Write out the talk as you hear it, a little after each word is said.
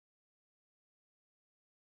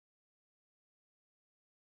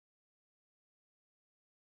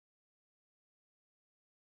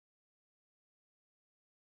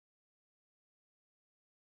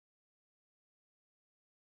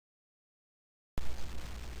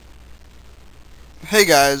Hey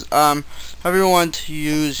guys, everyone wanted to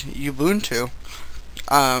use Ubuntu,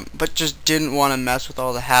 but just didn't want to mess with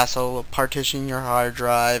all the hassle of partitioning your hard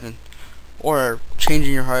drive or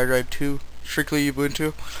changing your hard drive to strictly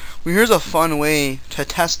Ubuntu. Well, here's a fun way to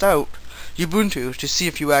test out Ubuntu to see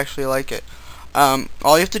if you actually like it. All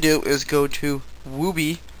you have to do is go to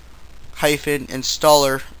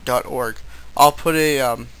wooby-installer.org. I'll put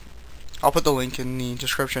the link in the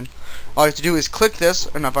description. All you have to do is click this,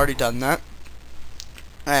 and I've already done that.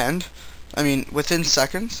 And within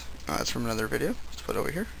seconds, that's from another video. Let's put it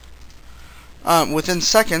over here. Within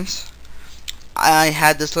seconds, I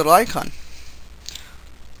had this little icon.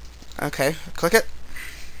 Okay, click it.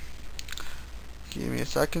 Give me a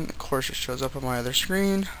second. Of course, it shows up on my other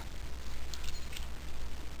screen.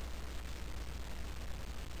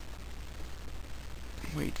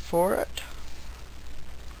 Wait for it.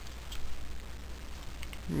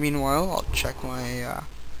 Meanwhile, I'll check my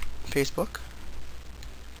Facebook.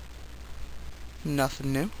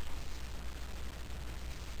 Nothing new.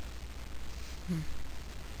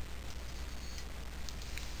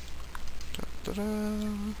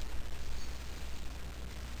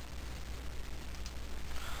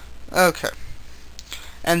 Okay,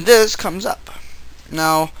 and this comes up.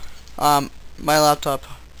 Now, my laptop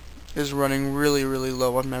is running really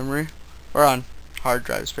low on memory, or on hard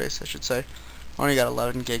drive space, I should say. I only got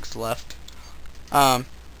 11 gigs left.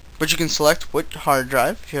 But you can select what hard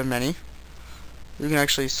drive, if you have many. You can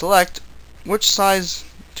actually select which size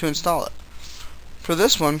to install it. For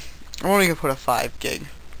this one, I'm only going to put a 5 gig.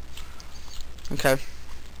 Okay.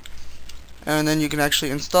 And then you can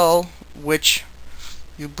actually install which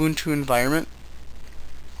Ubuntu environment.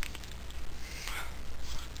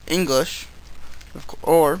 English,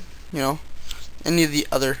 or, any of the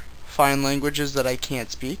other fine languages that I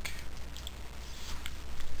can't speak.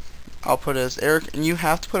 I'll put it as Eric, and you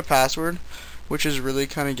have to put a password, which is really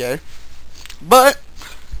kind of gay. But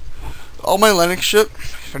all my Linux shit,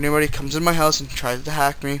 if anybody comes in my house and tries to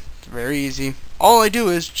hack me, it's very easy. All I do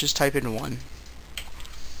is just type in 1,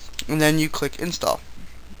 and then you click install.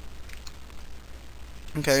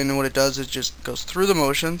 Okay, and then what it does is just goes through the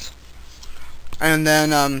motions, and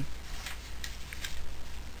then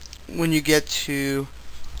when you get to,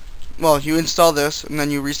 you install this, and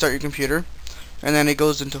then you restart your computer, and then it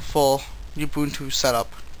goes into full Ubuntu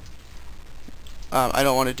setup. I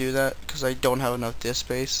don't want to do that because I don't have enough disk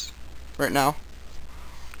space right now,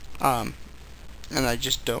 and I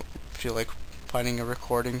just don't feel like finding a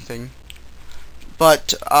recording thing.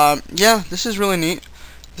 But yeah, this is really neat.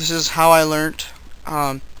 This is how I learned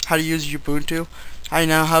how to use Ubuntu. I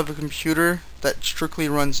now have a computer that strictly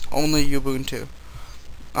runs only Ubuntu.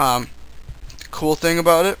 The cool thing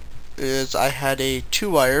about it is I had a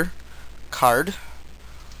 2-wire card.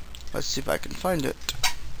 Let's see if I can find it.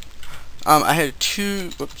 I had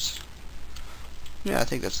I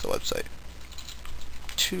think that's the website.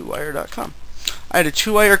 2wire.com. I had a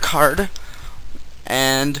 2-wire card,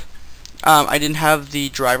 and I didn't have the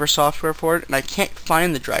driver software for it, and I can't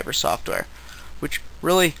find the driver software, which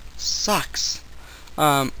really sucks.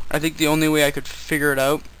 I think the only way I could figure it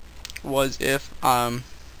out was if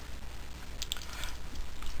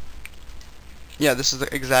yeah, this is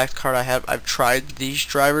the exact card I have. I've tried these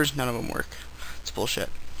drivers, none of them work. It's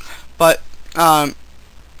bullshit. But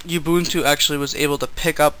Ubuntu actually was able to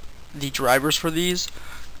pick up the drivers for these,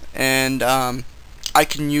 and I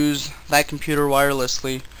can use that computer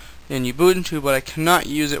wirelessly in Ubuntu, but I cannot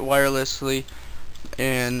use it wirelessly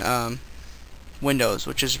in Windows,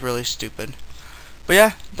 which is really stupid. But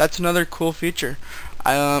yeah, that's another cool feature.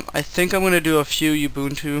 I think I'm going to do a few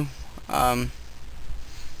Ubuntu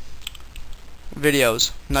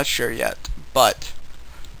videos. Not sure yet, but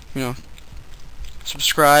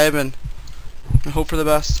subscribe and hope for the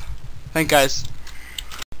best. Thanks, guys.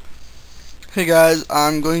 Hey guys,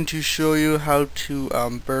 I'm going to show you how to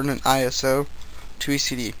burn an ISO to a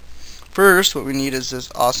CD. First, what we need is this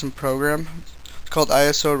awesome program. It's called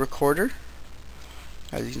ISO Recorder,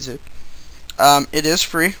 as you can see. It is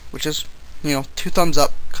free, which is 2 thumbs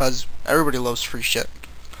up, because everybody loves free shit.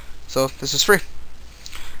 So this is free.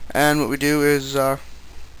 And what we do is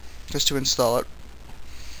just to install it.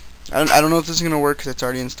 I don't know if this is going to work because it's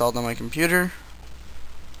already installed on my computer.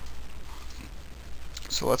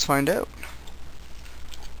 So let's find out.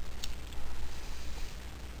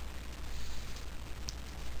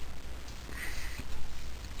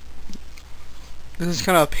 This is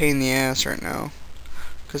kind of a pain in the ass right now,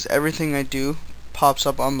 because everything I do pops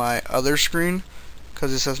up on my other screen,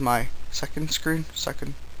 because this is my second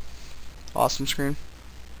awesome screen.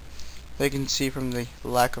 They can see from the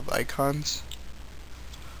lack of icons.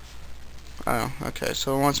 Oh, okay,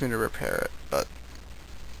 so it wants me to repair it, but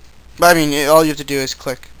But I mean, all you have to do is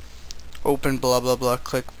click open, blah blah blah,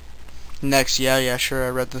 click next. Yeah, sure, I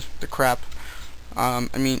read the crap. I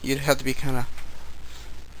mean, you'd have to be kind of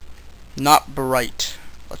not bright.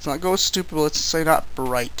 Let's not go stupid, let's say not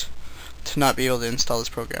bright to not be able to install this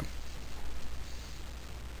program.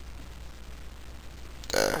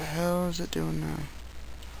 The hell is it doing now?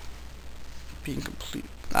 Being complete.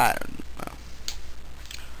 I don't know.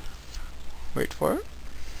 Wait for it.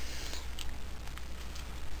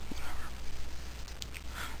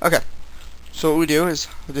 Okay. So what we do is,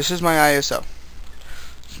 this is my ISO.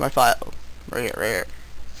 It's my file. Right here.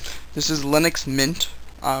 This is Linux Mint.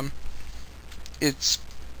 It's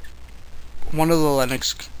one of the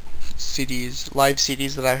Linux CDs, live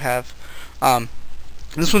CDs that I have.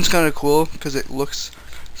 This one's kind of cool because it looks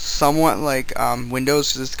somewhat like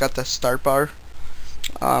Windows, because it's got the start bar.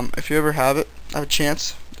 If you ever have a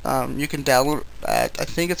chance, you can download it at, I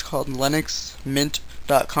think it's called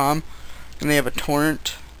linuxmint.com, and they have a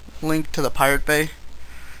torrent link to the Pirate Bay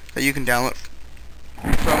that you can download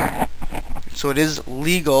from. So it is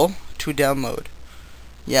legal to download.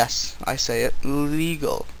 Yes, I say it,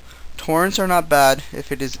 legal. Torrents are not bad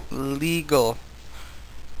if it is legal.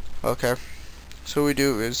 Okay, so what we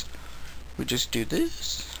do is we just do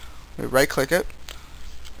this. We right click it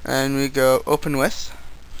and we go open with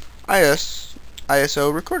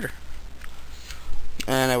ISO recorder.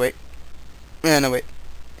 And I wait. And I wait.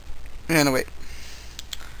 And I wait.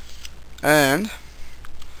 And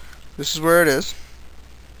this is where it is.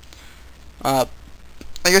 I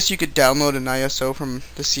guess you could download an ISO from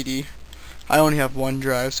the CD. I only have one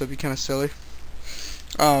drive, so it'd be kind of silly.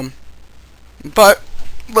 But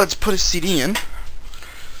let's put a CD in.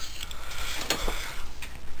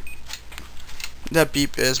 That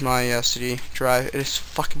beep is my CD drive. It is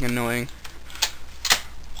fucking annoying.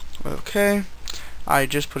 Okay, I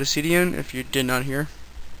just put a CD in, if you did not hear.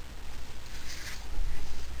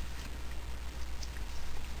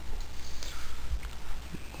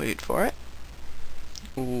 Wait for it.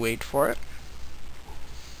 Wait for it.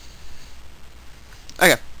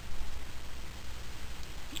 Okay.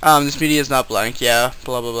 This media is not blank. Yeah,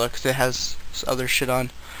 blah blah blah, because it has other shit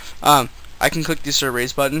on. I can click the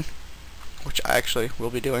erase button, which I actually will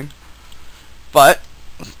be doing. But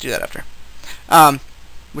let's do that after.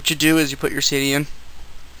 What you do is you put your CD in,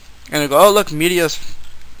 and it'll go, oh look, media's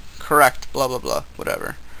correct, blah blah blah,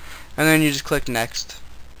 whatever. And then you just click next.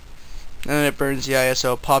 And then it burns the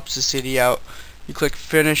ISO, pops the CD out. You click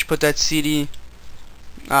finish, put that CD,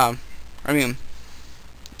 I mean,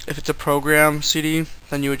 if it's a program CD,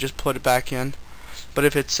 then you would just put it back in. But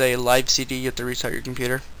if it's a live CD, you have to restart your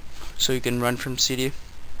computer so you can run from CD.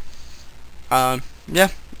 Yeah,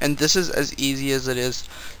 and this is as easy as it is.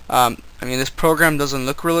 I mean, this program doesn't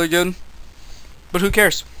look really good, but who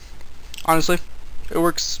cares? Honestly, it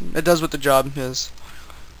works. It does what the job is.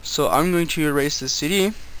 So I'm going to erase this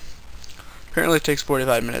CD. Apparently it takes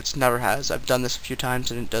 45 minutes. Never has. I've done this a few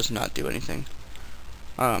times and it does not do anything.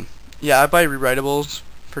 Yeah, I buy rewritables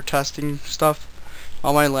for testing stuff.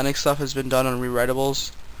 All my Linux stuff has been done on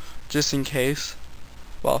rewritables, just in case.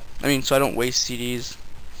 Well, I mean, so I don't waste CDs.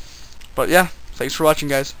 But yeah, thanks for watching,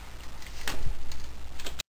 guys.